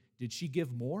giving. Did she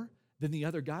give more than the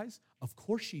other guys? Of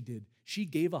course she did. She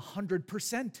gave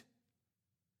 100%.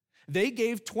 They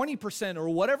gave 20% or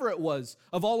whatever it was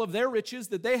of all of their riches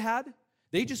that they had.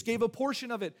 They just gave a portion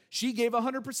of it. She gave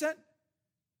 100%.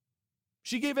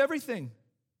 She gave everything.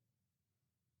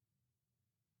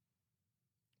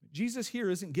 Jesus here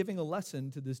isn't giving a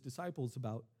lesson to his disciples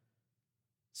about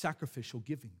sacrificial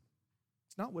giving.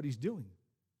 It's not what he's doing.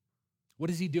 What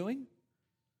is he doing?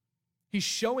 He's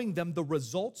showing them the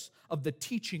results of the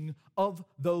teaching of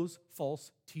those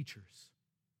false teachers.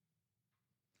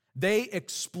 They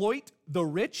exploit the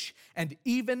rich and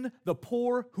even the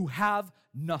poor who have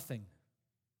nothing.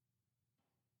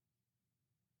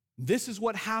 This is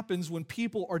what happens when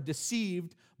people are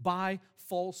deceived by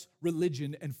false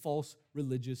religion and false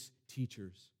religious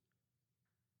teachers.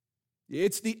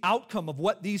 It's the outcome of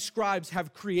what these scribes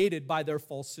have created by their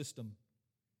false system.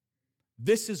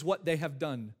 This is what they have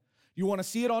done. You want to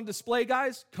see it on display,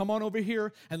 guys? Come on over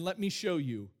here and let me show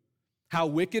you how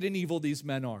wicked and evil these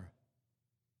men are.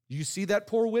 You see that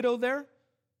poor widow there?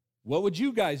 What would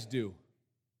you guys do?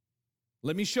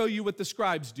 Let me show you what the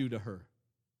scribes do to her.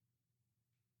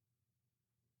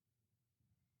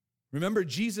 Remember,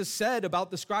 Jesus said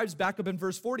about the scribes back up in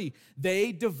verse 40,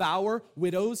 they devour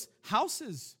widows'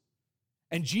 houses.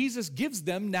 And Jesus gives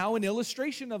them now an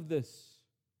illustration of this.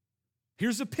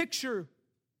 Here's a picture.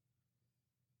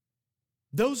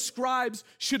 Those scribes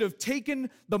should have taken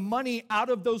the money out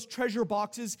of those treasure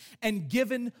boxes and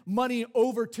given money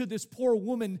over to this poor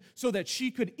woman so that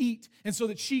she could eat and so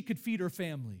that she could feed her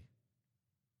family.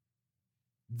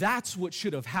 That's what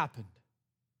should have happened.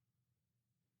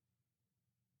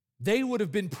 They would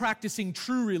have been practicing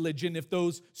true religion if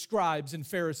those scribes and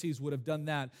Pharisees would have done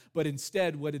that. But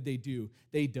instead, what did they do?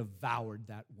 They devoured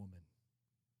that woman.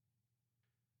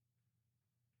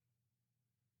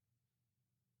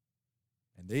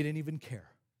 And they didn't even care.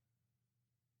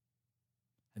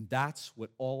 And that's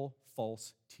what all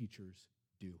false teachers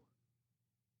do.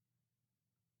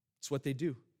 It's what they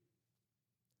do.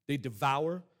 They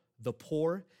devour the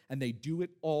poor, and they do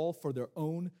it all for their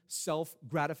own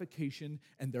self-gratification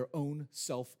and their own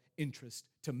self-interest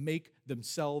to make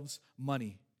themselves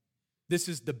money. This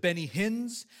is the Benny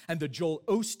Hinns and the Joel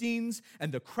Osteens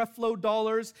and the Creflo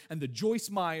Dollars and the Joyce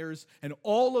Meyers and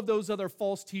all of those other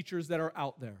false teachers that are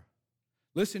out there.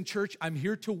 Listen, church, I'm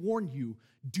here to warn you,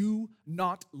 do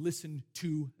not listen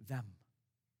to them.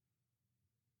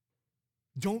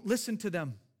 Don't listen to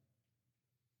them.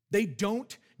 They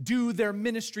don't do their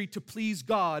ministry to please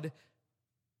God.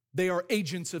 They are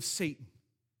agents of Satan.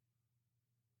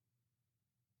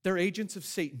 They're agents of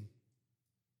Satan.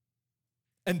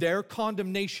 And their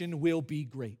condemnation will be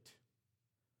great.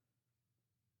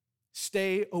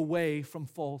 Stay away from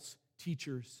false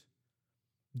teachers.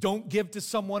 Don't give to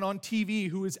someone on TV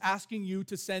who is asking you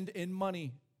to send in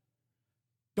money.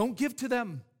 Don't give to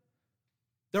them.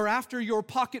 They're after your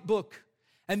pocketbook,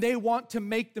 and they want to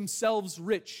make themselves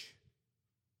rich.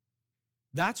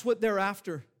 That's what they're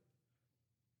after.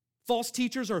 False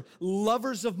teachers are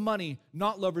lovers of money,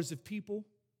 not lovers of people.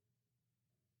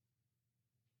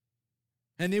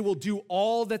 And they will do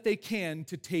all that they can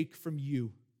to take from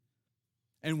you.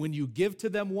 And when you give to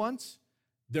them once,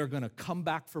 they're going to come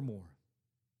back for more.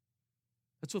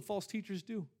 That's what false teachers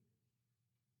do.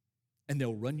 And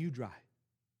they'll run you dry.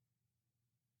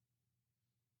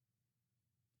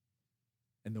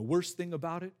 And the worst thing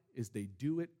about it is they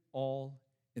do it all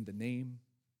in the name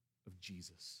of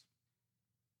Jesus.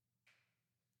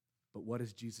 But what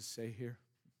does Jesus say here?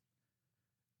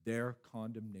 Their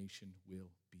condemnation will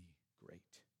be great.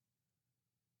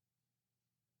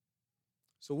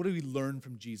 So what do we learn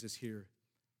from Jesus here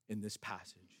in this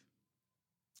passage?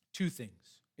 Two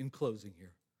things in closing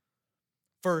here.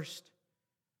 First,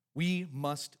 we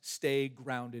must stay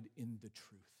grounded in the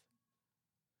truth.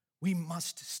 We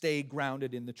must stay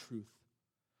grounded in the truth.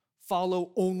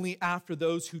 Follow only after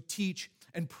those who teach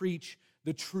and preach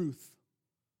the truth.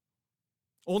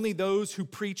 Only those who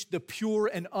preach the pure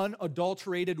and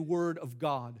unadulterated word of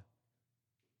God.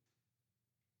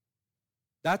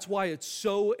 That's why it's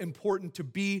so important to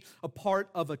be a part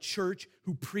of a church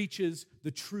who preaches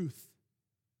the truth.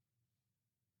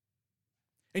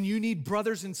 And you need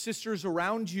brothers and sisters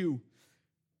around you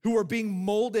who are being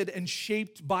molded and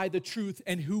shaped by the truth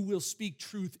and who will speak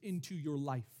truth into your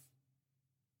life.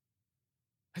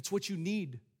 That's what you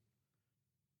need.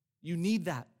 You need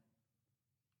that.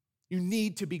 You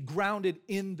need to be grounded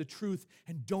in the truth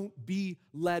and don't be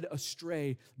led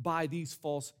astray by these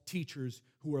false teachers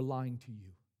who are lying to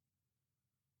you.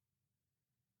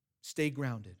 Stay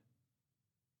grounded.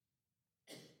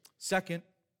 Second,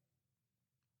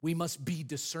 we must be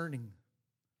discerning.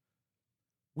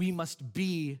 We must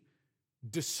be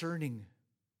discerning.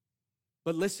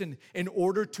 But listen, in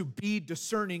order to be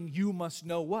discerning, you must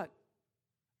know what?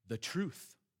 The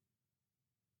truth.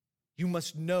 You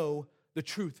must know the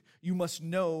truth. You must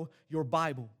know your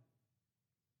Bible.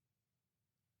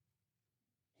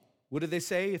 What do they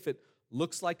say? If it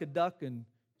looks like a duck and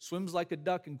swims like a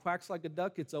duck and quacks like a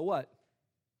duck, it's a what?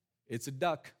 It's a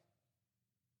duck.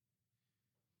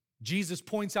 Jesus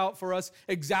points out for us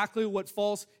exactly what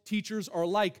false teachers are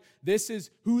like. This is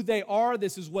who they are,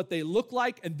 this is what they look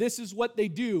like, and this is what they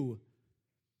do.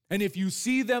 And if you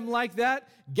see them like that,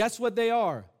 guess what they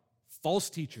are? False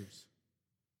teachers.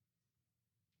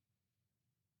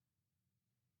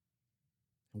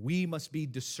 We must be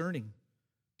discerning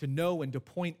to know and to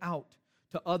point out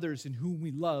to others in whom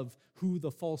we love who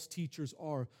the false teachers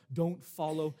are. Don't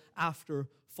follow after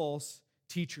false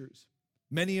teachers.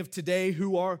 Many of today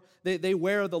they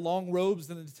wear the long robes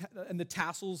and the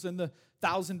tassels and the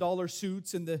 $1,000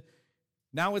 suits and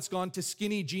now it's gone to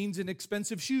skinny jeans and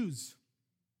expensive shoes.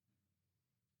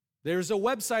 There's a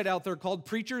website out there called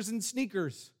Preachers and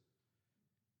Sneakers.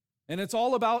 And it's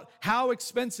all about how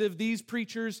expensive these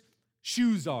preachers'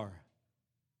 shoes are.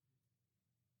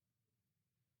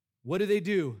 What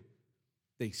do?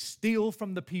 They steal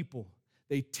from the people.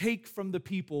 They take from the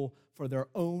people for their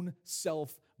own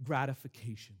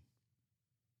self-gratification.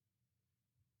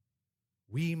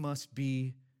 We must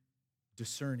be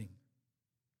discerning.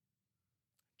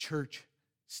 Church,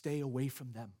 stay away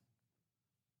from them.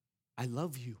 I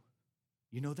love you.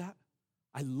 You know that?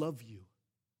 I love you.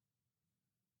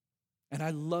 And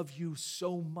I love you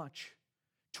so much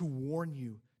to warn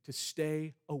you to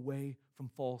stay away from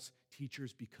false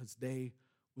teachers because they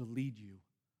will lead you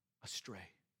astray.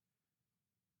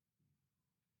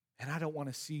 And I don't want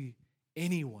to see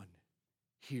anyone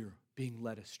here being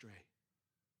led astray.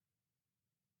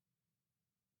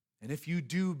 And if you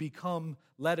do become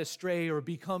led astray or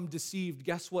become deceived,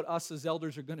 guess what us as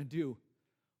elders are going to do?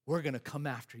 We're going to come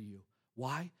after you.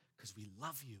 Why? Because we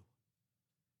love you.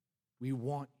 We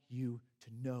want you to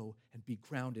know and be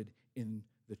grounded in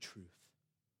the truth.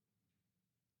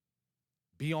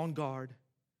 Be on guard,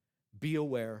 be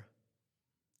aware,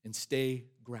 and stay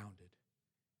grounded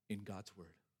in God's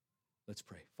word. Let's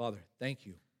pray. Father, thank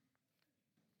you.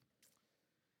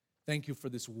 Thank you for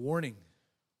this warning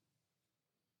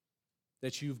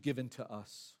that you've given to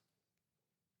us.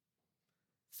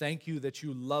 Thank you that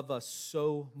you love us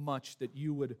so much that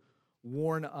you would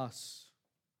warn us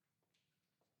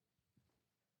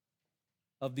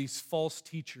of these false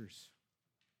teachers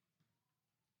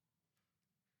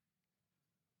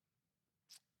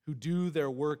who do their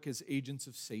work as agents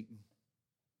of Satan,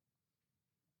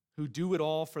 who do it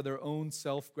all for their own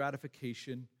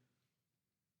self-gratification,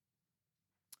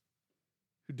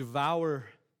 who devour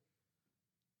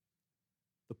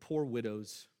the poor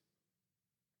widows,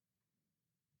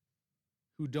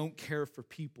 who don't care for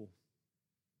people,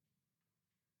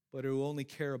 but who only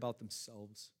care about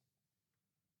themselves.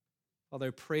 Father,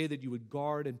 I pray that you would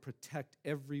guard and protect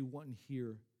everyone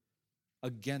here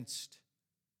against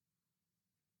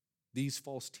these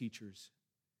false teachers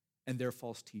and their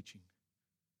false teaching.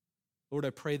 Lord, I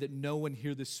pray that no one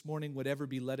here this morning would ever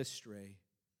be led astray,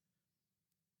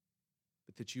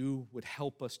 but that you would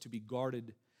help us to be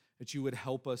guarded, that you would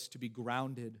help us to be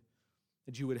grounded,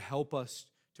 that you would help us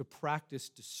to practice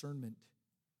discernment,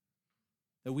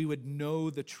 that we would know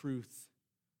the truth,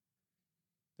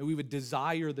 that we would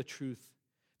desire the truth,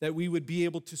 that we would be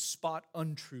able to spot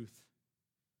untruth,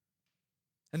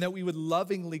 and that we would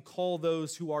lovingly call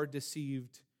those who are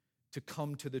deceived to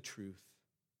come to the truth.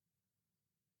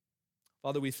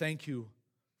 Father, we thank you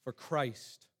for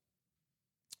Christ.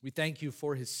 We thank you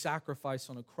for his sacrifice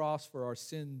on a cross for our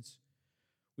sins.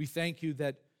 We thank you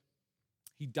that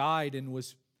he died and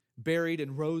was buried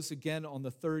and rose again on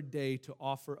the third day to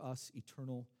offer us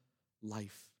eternal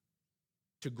life,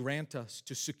 to grant us,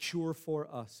 to secure for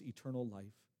us eternal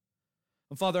life.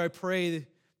 And Father, I pray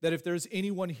that if there's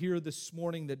anyone here this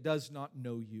morning that does not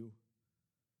know you,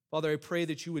 Father, I pray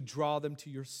that you would draw them to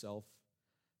yourself,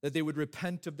 that they would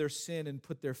repent of their sin and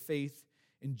put their faith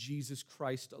in Jesus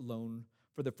Christ alone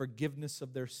for the forgiveness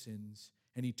of their sins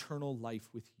and eternal life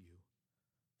with you.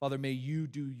 Father, may you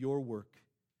do your work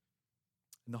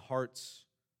in the hearts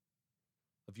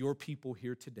of your people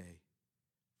here today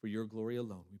for your glory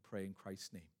alone. We pray in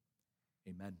Christ's name.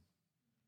 Amen.